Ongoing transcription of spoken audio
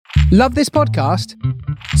Love this podcast?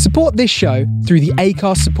 Support this show through the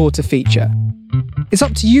Acast supporter feature. It's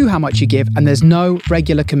up to you how much you give, and there's no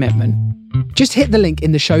regular commitment. Just hit the link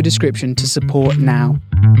in the show description to support now.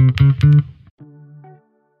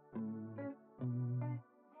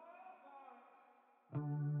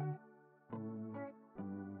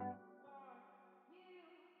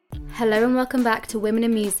 Hello and welcome back to Women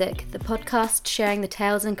in Music, the podcast sharing the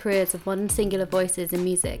tales and careers of modern singular voices in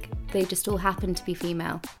music. They just all happen to be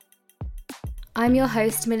female. I'm your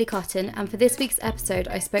host, Millie Cotton, and for this week's episode,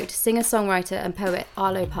 I spoke to singer-songwriter and poet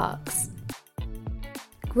Arlo Parks.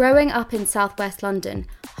 Growing up in southwest London,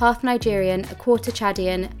 half Nigerian, a quarter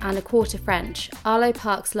Chadian, and a quarter French, Arlo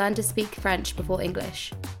Parks learned to speak French before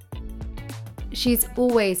English. She's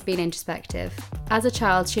always been introspective. As a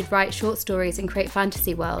child, she'd write short stories and create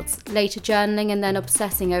fantasy worlds, later journaling and then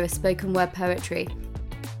obsessing over spoken word poetry.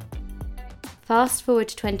 Fast forward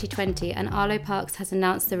to 2020 and Arlo Parks has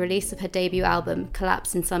announced the release of her debut album,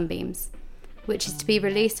 Collapse in Sunbeams, which is to be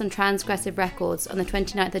released on Transgressive Records on the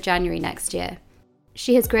 29th of January next year.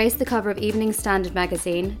 She has graced the cover of Evening Standard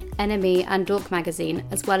magazine, NME and Dork magazine,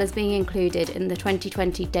 as well as being included in the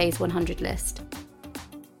 2020 Days 100 list.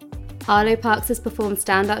 Arlo Parks has performed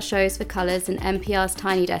standout shows for Colours in NPR's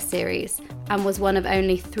Tiny Desk series and was one of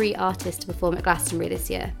only 3 artists to perform at Glastonbury this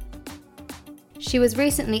year. She was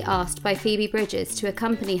recently asked by Phoebe Bridgers to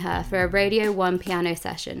accompany her for a Radio 1 piano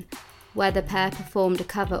session, where the pair performed a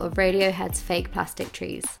cover of Radiohead's Fake Plastic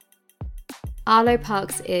Trees. Arlo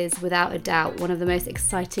Parks is, without a doubt, one of the most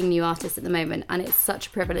exciting new artists at the moment, and it's such a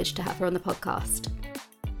privilege to have her on the podcast.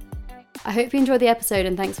 I hope you enjoyed the episode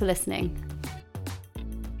and thanks for listening.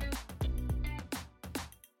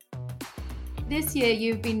 This year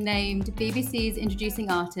you've been named BBC's Introducing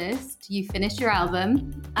Artist, you finished your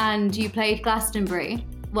album, and you played Glastonbury.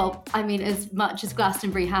 Well, I mean, as much as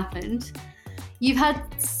Glastonbury happened. You've had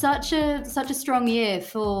such a strong year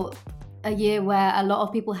for a year where a lot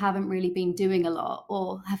of people haven't really been doing a lot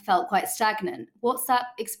or have felt quite stagnant. What's that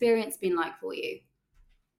experience been like for you?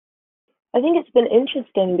 I think it's been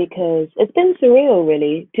interesting because it's been surreal,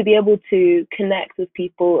 really, to be able to connect with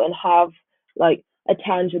people and have, like, a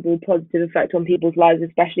tangible positive effect on people's lives,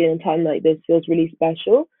 especially in a time like this, feels really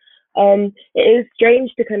special. It is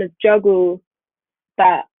strange to kind of juggle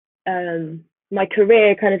that, my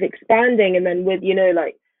career kind of expanding, and then with,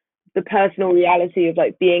 like the personal reality of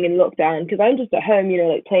like being in lockdown, because I'm just at home,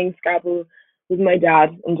 like playing Scrabble with my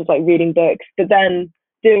dad and just like reading books, but then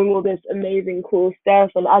doing all this amazing cool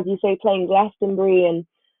stuff, and as you say, playing Glastonbury and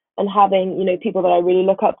having, people that I really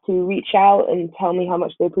look up to reach out and tell me how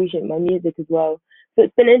much they appreciate my music as well. So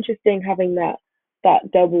it's been interesting having that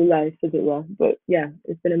double life, as it were. But yeah,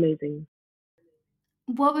 it's been amazing.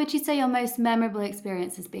 What would you say your most memorable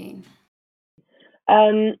experience has been?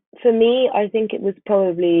 For me, I think it was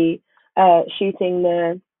probably shooting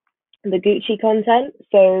the Gucci content.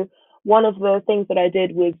 So one of the things that I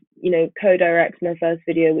did was, co-direct my first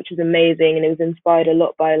video, which was amazing, and it was inspired a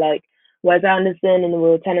lot by like Wes Anderson and the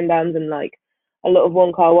Royal Tenenbaums and like a lot of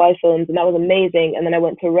Wong Kar-wai films, and that was amazing. And then I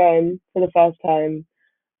went to Rome for the first time,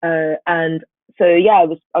 and so yeah,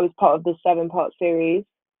 I was part of this 7-part series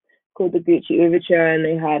called the Gucci Overture, and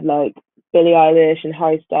they had like Billie Eilish and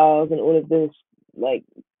Harry Styles and all of this like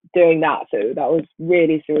doing that. So that was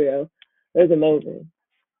really surreal. It was amazing.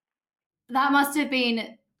 That must have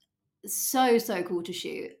been so cool to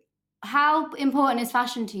shoot. How important is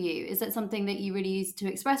fashion to you? Is it something that you really use to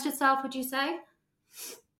express yourself, would you say?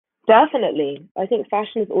 Definitely. I think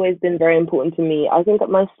fashion has always been very important to me. I think that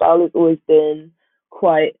my style has always been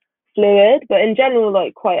quite fluid, but in general,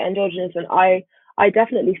 like quite androgynous. And I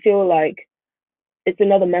definitely feel like it's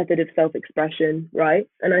another method of self-expression, right?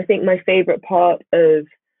 And I think my favorite part of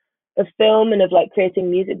film and of like creating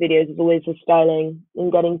music videos is always the styling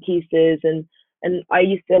and getting pieces. And I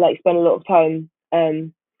used to like spend a lot of time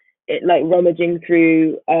rummaging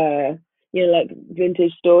through like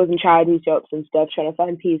vintage stores and charity shops and stuff, trying to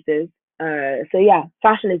find pieces. So yeah,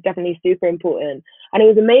 fashion is definitely super important. And it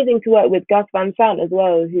was amazing to work with Gus Van Sant as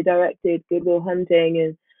well, who directed Good Will Hunting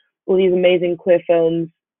and all these amazing queer films.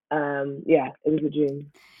 Yeah, it was a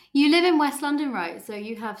dream. You live in West London, right? So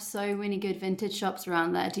you have so many good vintage shops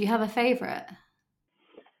around there. Do you have a favourite?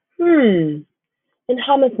 In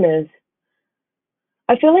Hammersmith,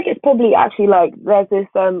 I feel like it's probably actually like there's this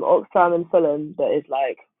Oxfam in Fulham that is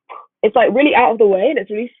like, it's like really out of the way and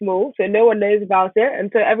it's really small, so no one knows about it.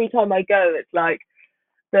 And so every time I go, it's like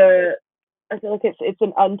I feel like it's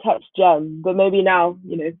an untouched gem. But maybe now,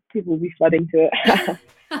 people will be flooding to it.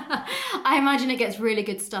 I imagine it gets really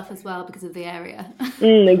good stuff as well because of the area.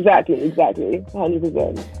 Exactly,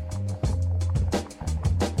 100%.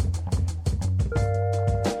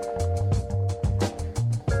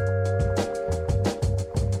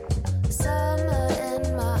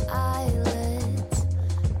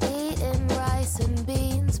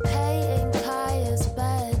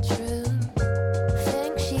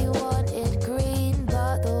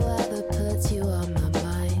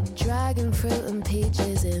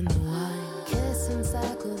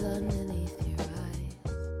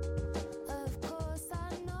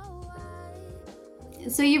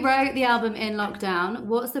 you wrote the album in lockdown.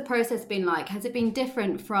 What's the process been like? Has it been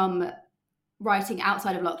different from writing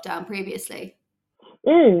outside of lockdown previously?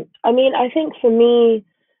 I mean, I think for me,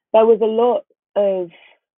 there was a lot of,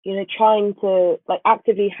 trying to, like,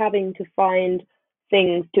 actively having to find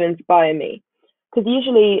things to inspire me. Because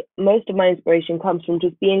usually most of my inspiration comes from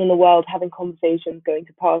just being in the world, having conversations, going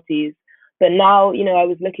to parties. But now, I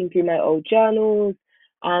was looking through my old journals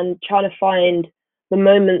and trying to find the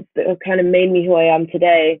moments that have kind of made me who I am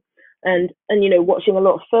today. And watching a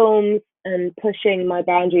lot of films and pushing my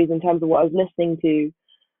boundaries in terms of what I was listening to.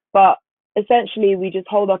 But essentially, we just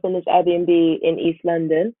holed up in this Airbnb in East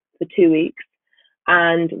London for 2 weeks,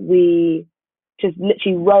 and we just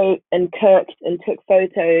literally wrote and cooked and took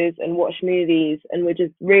photos and watched movies, and we're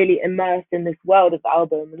just really immersed in this world of the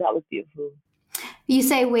album, and that was beautiful. You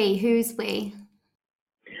say we. Who's we?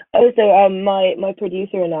 Also, my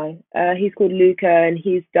producer and he's called Luca, and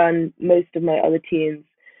he's done most of my other tunes.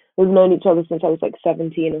 We've known each other since I was like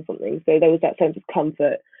 17 or something, so there was that sense of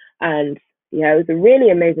comfort, and yeah, it was a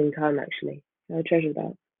really amazing time actually. I treasure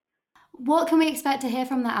that. What can we expect to hear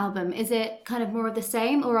from that album? Is it kind of more of the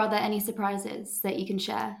same, or are there any surprises that you can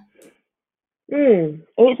share?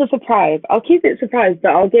 It's a surprise. I'll keep it surprise,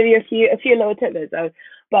 but I'll give you a few little tidbits.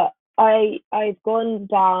 But I've gone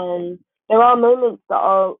down. There are moments that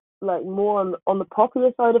are like more on the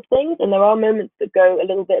popular side of things, and there are moments that go a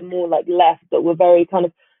little bit more like left that were very kind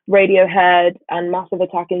of Radiohead and Massive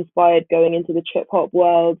Attack inspired, going into the trip hop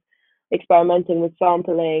world, experimenting with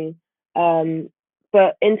sampling. Um,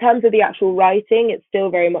 but in terms of the actual writing, it's still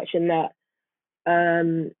very much in that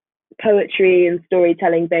um, poetry and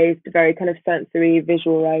storytelling based, very kind of sensory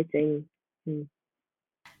visual writing.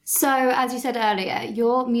 So, as you said earlier,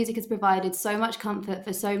 your music has provided so much comfort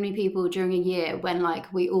for so many people during a year when,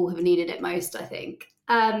 like, we all have needed it most, I think.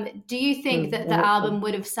 Do you think that the album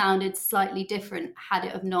would have sounded slightly different had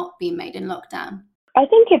it have not been made in lockdown? I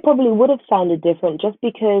think it probably would have sounded different just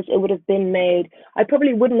because it would have been made. I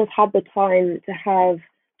probably wouldn't have had the time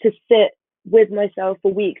to sit with myself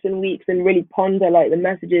for weeks and weeks and really ponder like the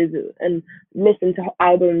messages and listen to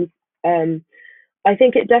albums. I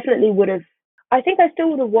think it definitely would have. I think I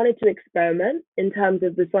still would have wanted to experiment in terms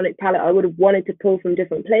of the sonic palette. I would have wanted to pull from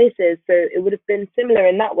different places, so it would have been similar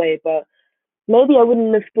in that way. But maybe I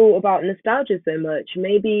wouldn't have thought about nostalgia so much.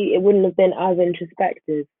 Maybe it wouldn't have been as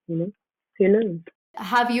introspective. Who knows?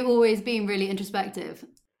 Have you always been really introspective?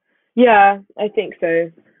 Yeah, I think so.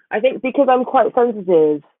 I think because I'm quite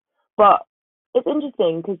sensitive, but it's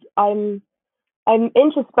interesting because I'm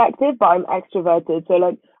introspective, but I'm extroverted. So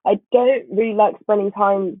like I don't really like spending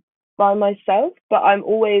time by myself, but I'm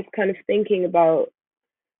always kind of thinking about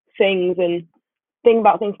things and thinking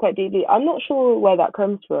about things quite deeply. I'm not sure where that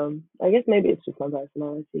comes from. I guess maybe it's just my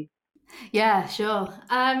personality. Yeah, sure.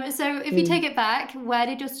 So if you take it back, where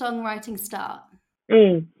did your songwriting start?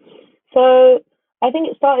 Mm. So I think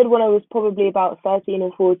it started when I was probably about 13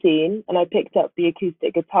 or 14, and I picked up the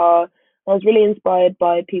acoustic guitar. I was really inspired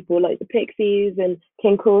by people like the Pixies and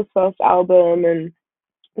King Cool's first album and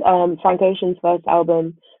Frank Ocean's first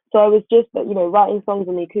album. So I was just, writing songs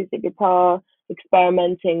on the acoustic guitar,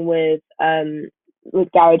 experimenting with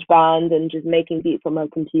GarageBand and just making beats on my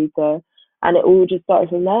computer, and it all just started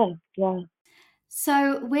from there. Yeah.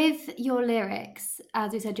 So with your lyrics,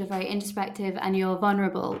 as you said, you're very introspective and you're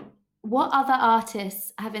vulnerable. What other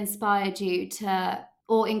artists have inspired you to,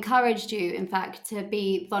 or encouraged you, in fact, to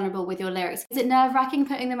be vulnerable with your lyrics? Is it nerve-wracking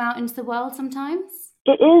putting them out into the world sometimes?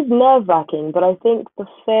 It is nerve-wracking, but I think the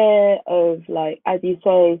fear of, like, as you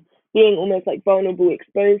say, being almost like vulnerable,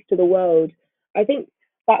 exposed to the world, I think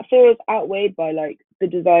that fear is outweighed by like the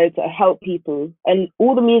desire to help people. And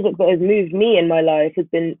all the music that has moved me in my life has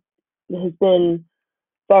been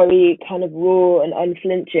very kind of raw and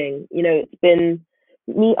unflinching. It's been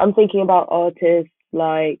me. I'm thinking about artists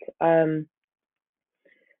like Hope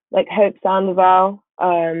Sandoval,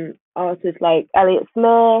 artists like Elliott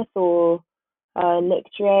Smith or Nick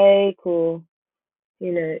Drake, or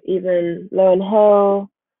even Lauryn Hill.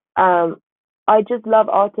 I just love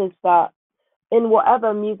artists that, in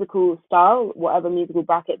whatever musical style, whatever musical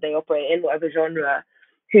bracket they operate in, whatever genre,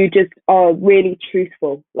 who just are really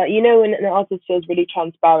truthful. Like, when an artist feels really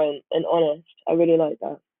transparent and honest, I really like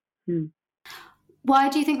that. Why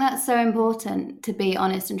do you think that's so important, to be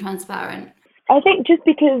honest and transparent? I think just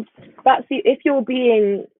because if you're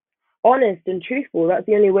being honest and truthful, that's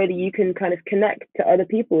the only way that you can kind of connect to other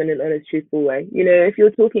people in an honest, truthful way. If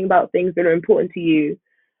you're talking about things that are important to you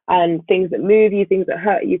and things that move you, things that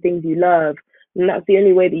hurt you, things you love, then that's the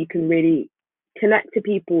only way that you can really connect to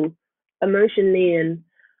people emotionally. And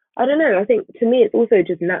I don't know, I think to me it's also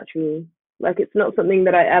just natural. Like, it's not something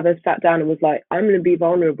that I ever sat down and was like, I'm going to be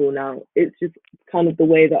vulnerable now. It's just kind of the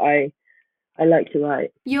way that I like to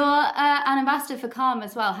write. You're an ambassador for Calm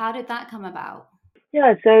as well. How did that come about?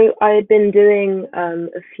 Yeah, so I had been doing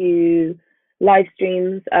a few live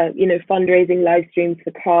streams, fundraising live streams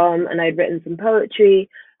for Calm, and I'd written some poetry,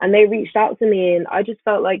 and they reached out to me, and I just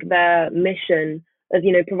felt like their mission of,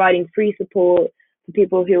 providing free support to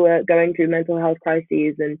people who are going through mental health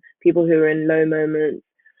crises and people who are in low moments,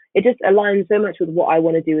 it just aligns so much with what I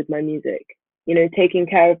want to do with my music. Taking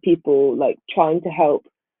care of people, like trying to help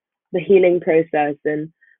the healing process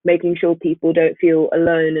and making sure people don't feel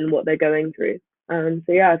alone in what they're going through. So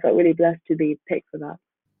yeah, I felt really blessed to be picked for that.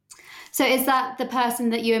 So is that the person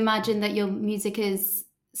that you imagine that your music is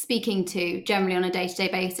speaking to generally on a day-to-day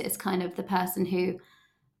basis, kind of the person who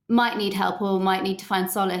might need help or might need to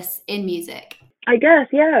find solace in music? I guess,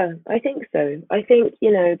 yeah, I think so. I think,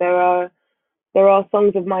 there are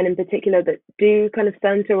songs of mine in particular that do kind of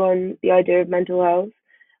center on the idea of mental health.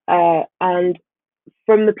 And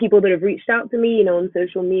from the people that have reached out to me, on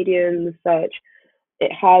social media and such,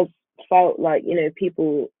 it has felt like,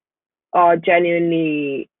 people are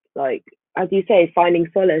genuinely, like, as you say, finding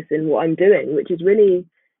solace in what I'm doing, which is really,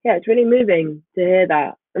 it's really moving to hear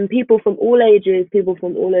that. And people from all ages, people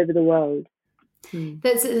from all over the world.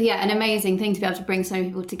 That's an amazing thing to be able to bring so many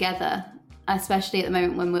people together, especially at the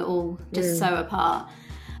moment when we're all just so apart.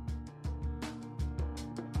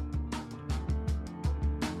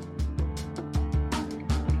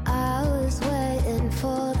 I was waiting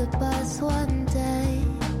for the bus one day,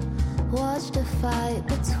 watched a fight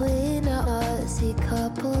between a Aussie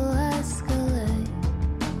couple escalate.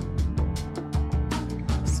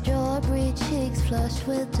 Strawberry cheeks flushed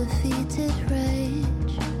with defeated rage.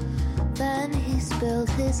 Then he spilled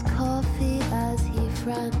his coffee as he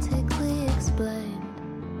frantically explained.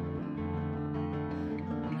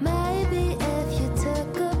 Maybe if you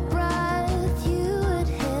took a breath, you would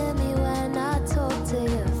hear me when I talk to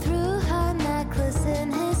you. Threw her necklace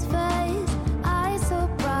in his face, eyes so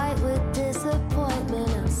bright with disappointment.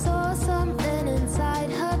 I saw something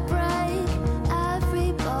inside her break.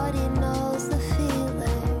 Everybody knows the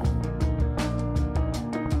feeling.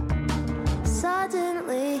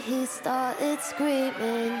 Suddenly he started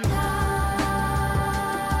screaming.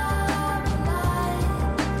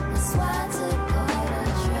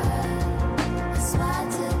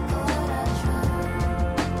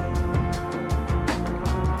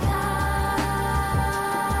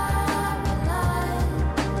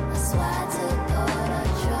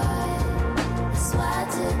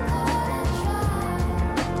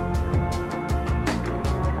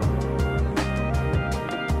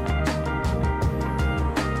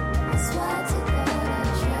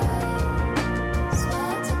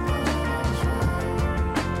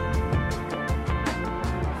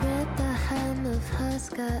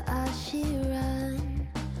 As she ran,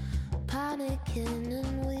 panicking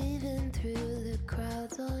and weaving through the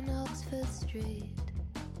crowds on Oxford Street.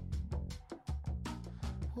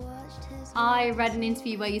 I read an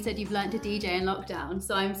interview where you said you've learned to DJ in lockdown,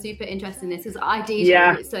 so I'm super interested in this because I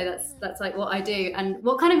DJ, so that's like what I do. And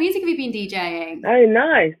what kind of music have you been DJing? Oh,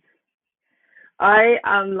 nice. I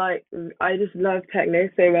just love techno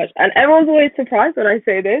so much, and everyone's always surprised when I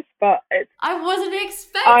say this, but I wasn't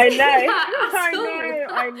expecting that.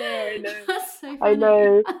 I know. That's so funny. I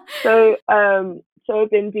know. So I've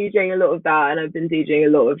been DJing a lot of that, and I've been DJing a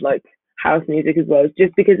lot of like house music as well,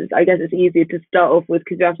 just because I guess it's easier to start off with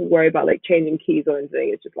because you have to worry about like changing keys or anything.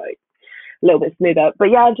 It's just like a little bit smoother. But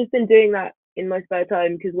yeah, I've just been doing that in my spare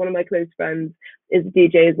time because one of my close friends is a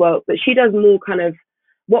DJ as well, but she does more kind of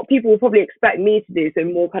what people will probably expect me to do, so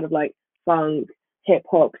more kind of like funk, hip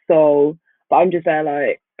hop, soul. But I'm just there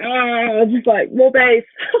like, just like more bass.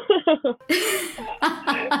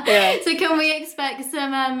 Yeah. So can we expect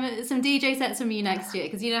some DJ sets from you next year?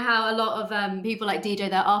 Because you know how a lot of people like DJ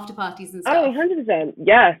their after parties and stuff. Oh, 100%.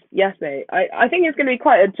 Yes, mate. I think it's going to be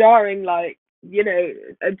quite a jarring,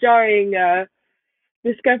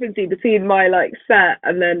 discrepancy between my like set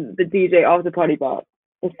and then the DJ after party bar.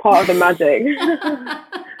 It's part of the magic.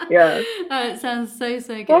 Yeah. Oh, it sounds so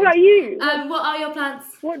good. What about you? What are your plans?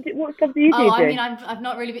 What stuff do you do? I mean, I've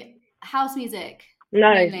not really been house music.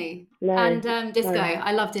 Nice. Mainly. Nice. And disco. Nice.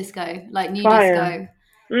 I love disco, like new Fire.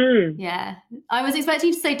 Disco. Yeah. I was expecting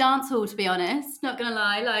you to say dance hall, to be honest. Not gonna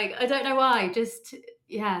lie. Like, I don't know why. Just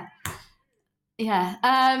yeah.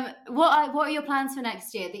 What are your plans for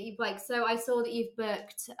next year? That you've so I saw that you've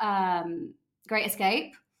booked Great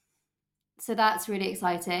Escape. So that's really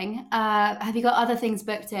exciting. Have you got other things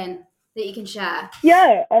booked in? that you can share?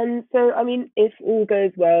 Yeah, so I mean, if all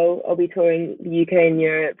goes well, I'll be touring the UK and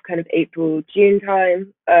Europe kind of April, June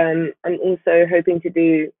time. I'm also hoping to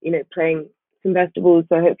do, playing some festivals,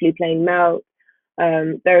 so hopefully playing Melt.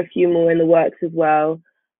 There are a few more in the works as well.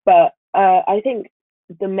 But I think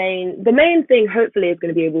the main thing hopefully is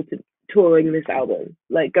going to be able to touring this album,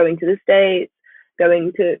 like going to the States,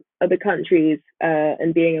 going to other countries,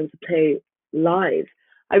 and being able to play live.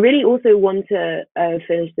 I really also want to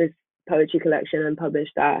finish this poetry collection and publish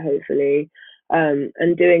that hopefully,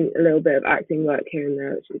 and doing a little bit of acting work here and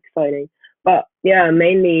there, which is exciting. But yeah,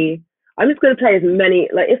 mainly I'm just going to play as many,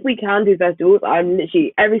 like if we can do festivals, I'm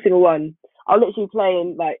literally every single one. I'll literally play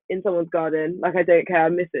in someone's garden. Like I don't care, I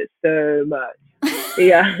miss it so much.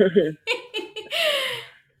 Yeah.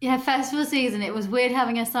 Yeah, festival season. It was weird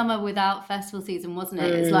having a summer without festival season, wasn't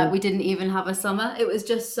it? It's like we didn't even have a summer. It was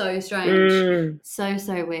just so strange. So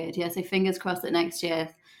weird. Yeah, so fingers crossed that next year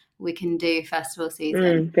we can do festival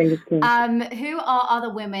season. Fingers crossed. Who are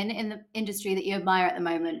other women in the industry that you admire at the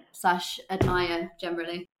moment, / admire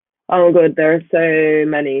generally? Oh my god, there are so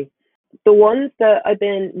many. The ones that I've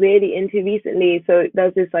been really into recently, so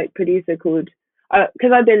there's this like producer called,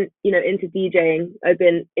 because I've been, into DJing, I've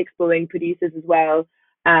been exploring producers as well.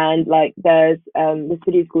 And like there's this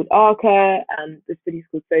producer called Arca and this producer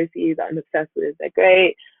called Sophie that I'm obsessed with. They're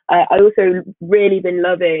great. I also really been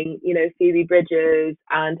loving, Phoebe Bridgers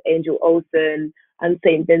and Angel Olsen and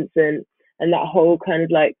Saint Vincent and that whole kind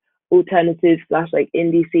of like alternative / like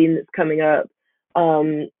indie scene that's coming up.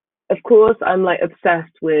 Of course, I'm like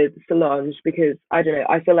obsessed with Solange because I don't know,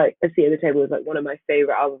 I feel like A Seat at the Table is like one of my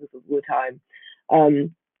favorite albums of all time.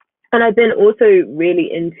 And I've been also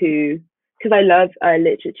really into, because I love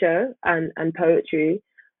literature and poetry.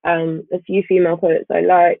 A few female poets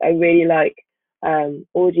I really like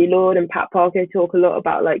Audre Lorde and Pat Parker talk a lot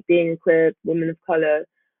about like being a queer woman of color.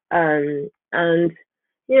 And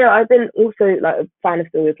I've been also like a fan of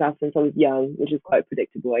Sylvia Plath since I was young, which is quite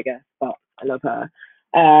predictable, I guess, but I love her.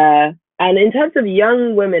 And in terms of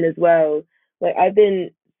young women as well, like I've been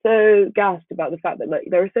so gassed about the fact that like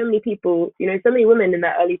there are so many people, so many women in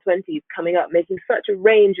their early 20s coming up making such a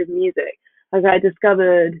range of music. Like I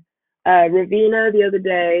discovered Ravina the other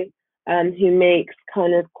day, who makes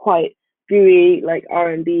kind of quite gooey, like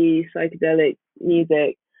R&B, psychedelic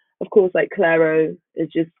music. Of course, like Clairo is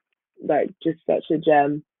just such a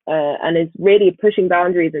gem, and is really pushing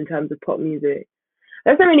boundaries in terms of pop music.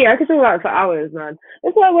 There's so many, I could talk about it for hours, man.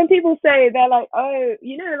 It's like when people say, they're like, oh,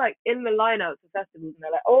 like in the lineups of festivals, and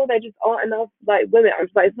they're like, oh, there just aren't enough like women. I'm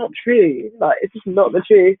just like, it's not true. Like, it's just not the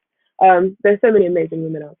truth. There's so many amazing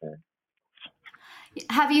women out there.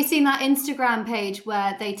 Have you seen that Instagram page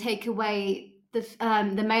where they take away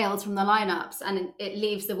the males from the lineups and it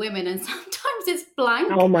leaves the women, and sometimes it's blank?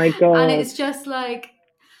 Oh my god! And it's just like,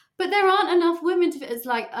 but there aren't enough women to. It's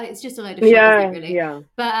like it's just a load of shit, isn't it, really? Yeah.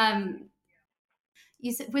 But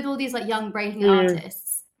with all these like young breaking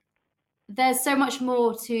artists, there's so much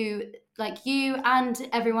more to like you and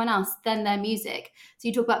everyone else than their music. So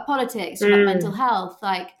you talk about politics, you talk about mental health,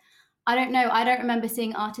 like. I don't know. I don't remember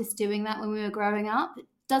seeing artists doing that when we were growing up.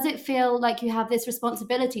 Does it feel like you have this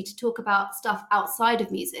responsibility to talk about stuff outside of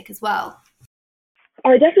music as well?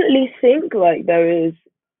 I definitely think like there is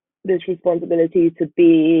this responsibility to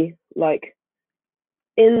be like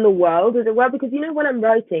in the world as it were, because when I'm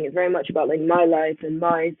writing, it's very much about like my life and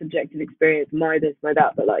my subjective experience, my this, my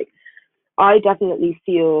that. But like I definitely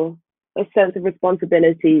feel a sense of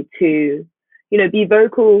responsibility to be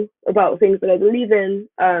vocal about things that I believe in,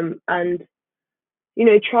 and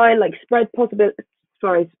try and like spread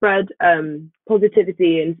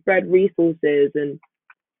positivity and spread resources and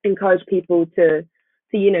encourage people to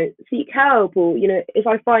seek help, or if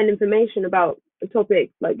I find information about a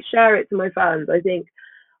topic, like share it to my fans. I think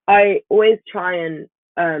I always try and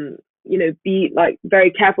be like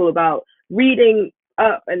very careful about reading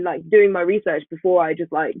up and like doing my research before I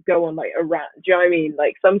just like go on like a rant. Do you know what I mean?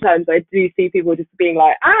 Like sometimes I do see people just being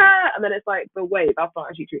like and then it's like, but wait, that's not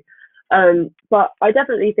actually true. But I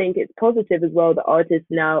definitely think it's positive as well that artists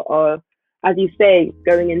now are, as you say,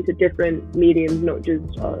 going into different mediums, not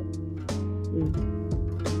just art.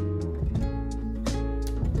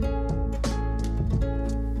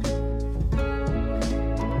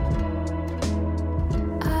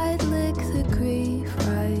 I'd lick the grief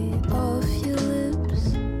right off your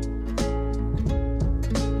lips.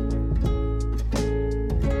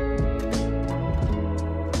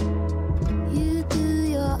 You do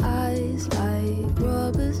your eyes like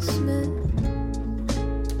Robert Smith.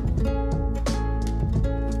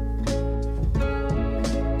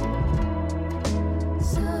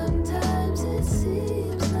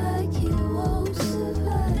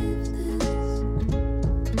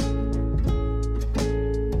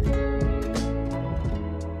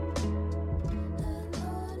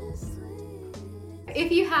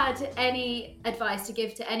 any advice to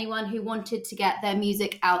give to anyone who wanted to get their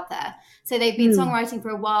music out there? So they've been songwriting for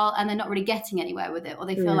a while and they're not really getting anywhere with it, or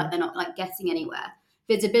they feel like they're not like getting anywhere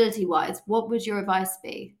visibility wise. What would your advice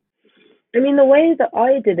be? I mean, the way that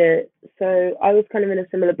I did it, so I was kind of in a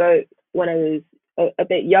similar boat when I was a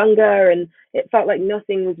bit younger, and it felt like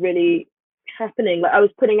nothing was really happening. Like I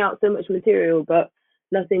was putting out so much material, but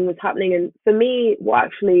nothing was happening. And for me, what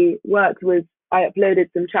actually worked was I uploaded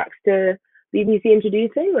some tracks to BBC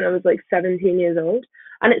Introducing when I was like 17 years old,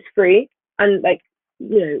 and it's free. And like,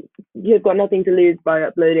 you've got nothing to lose by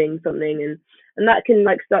uploading something, and that can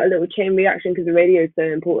like start a little chain reaction, because the radio is so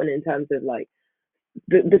important in terms of like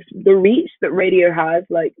the reach that radio has,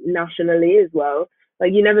 like nationally as well.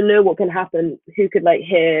 Like you never know what can happen, who could like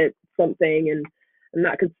hear something, and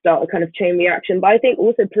that could start a kind of chain reaction. But I think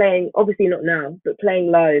also playing, obviously not now, but playing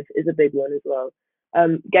live is a big one as well.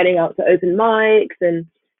 Getting out to open mics, and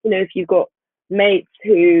if you've got mates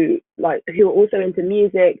who are also into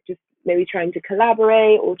music, just maybe trying to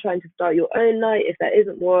collaborate or trying to start your own night if there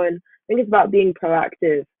isn't one. I think it's about being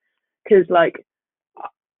proactive, because like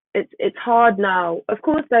it's hard now. Of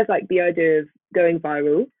course, there's like the idea of going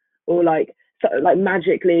viral or like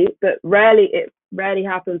magically, but it rarely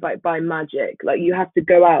happens like by magic. Like you have to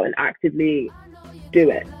go out and actively do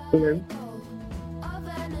it.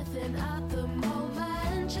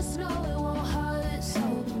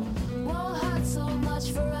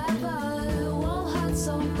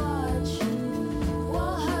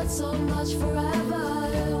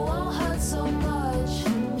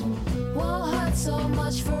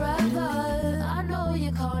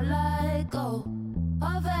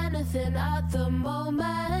 At the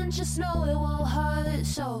moment, just know it won't hurt,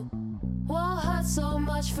 so won't hurt so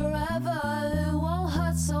much forever, it won't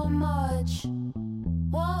hurt so much,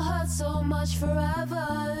 won't hurt so much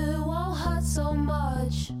forever, it won't hurt so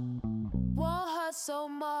much, won't hurt so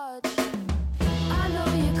much.